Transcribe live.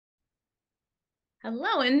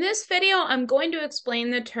Hello, in this video, I'm going to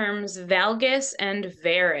explain the terms valgus and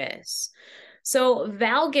varus. So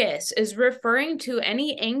valgus is referring to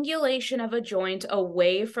any angulation of a joint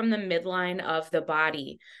away from the midline of the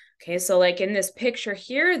body. Okay, so like in this picture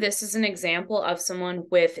here, this is an example of someone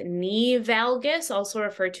with knee valgus, also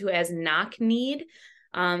referred to as knock-kneed.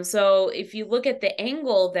 So if you look at the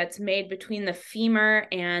angle that's made between the femur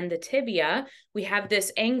and the tibia, we have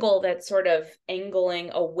this angle that's sort of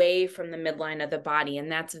angling away from the midline of the body,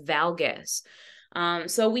 and that's valgus.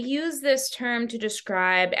 So we use this term to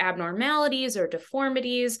describe abnormalities or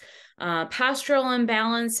deformities, postural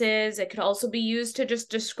imbalances. It could also be used to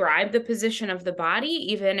just describe the position of the body,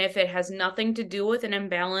 even if it has nothing to do with an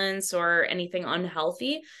imbalance or anything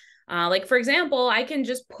unhealthy. Like for example, I can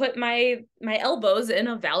just put my elbows in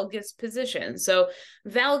a valgus position. So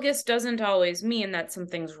valgus doesn't always mean that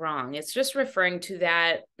something's wrong. It's just referring to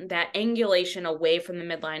that angulation away from the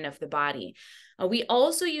midline of the body. We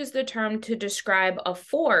also use the term to describe a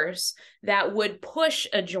force that would push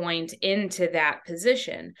a joint into that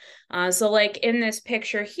position. So like in this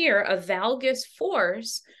picture here, a valgus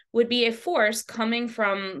force would be a force coming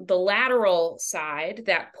from the lateral side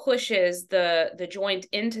that pushes the joint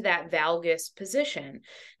into that valgus position.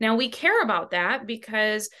 Now, we care about that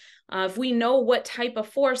because if we know what type of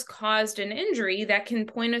force caused an injury, that can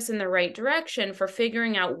point us in the right direction for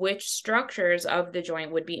figuring out which structures of the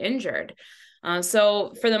joint would be injured.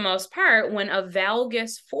 So for the most part, when a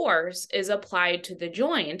valgus force is applied to the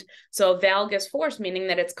joint, so a valgus force meaning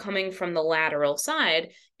that it's coming from the lateral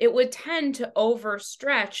side, it would tend to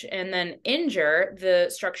overstretch and then injure the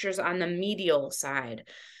structures on the medial side.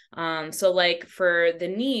 So like for the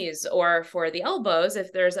knees or for the elbows,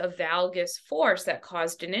 if there's a valgus force that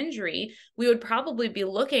caused an injury, we would probably be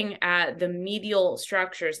looking at the medial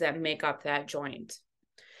structures that make up that joint.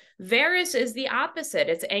 Varus is the opposite.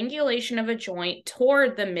 It's angulation of a joint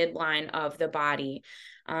toward the midline of the body.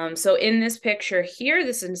 So in this picture here,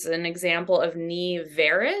 this is an example of knee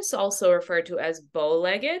varus, also referred to as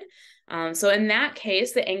bow-legged. So in that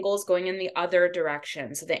case, the angle is going in the other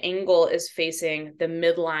direction. So the angle is facing the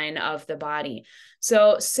midline of the body.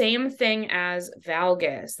 So same thing as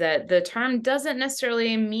valgus, that the term doesn't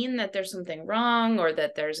necessarily mean that there's something wrong or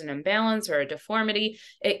that there's an imbalance or a deformity.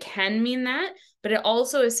 It can mean that, but it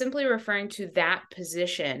also is simply referring to that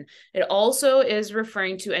position. It also is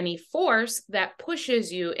referring to any force that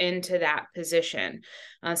pushes you into that position.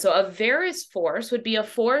 So a varus force would be a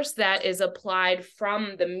force that is applied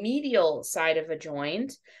from the medial side of a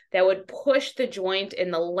joint that would push the joint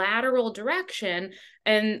in the lateral direction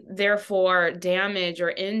and therefore damage or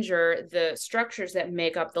injure the structures that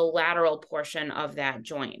make up the lateral portion of that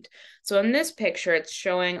joint. So in this picture, it's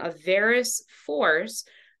showing a varus force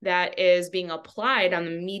that is being applied on the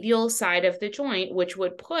medial side of the joint, which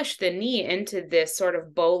would push the knee into this sort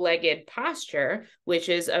of bow-legged posture, which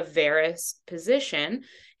is a varus position.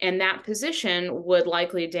 And that position would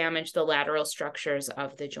likely damage the lateral structures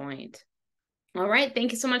of the joint. All right,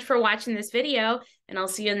 thank you so much for watching this video, and I'll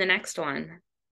see you in the next one.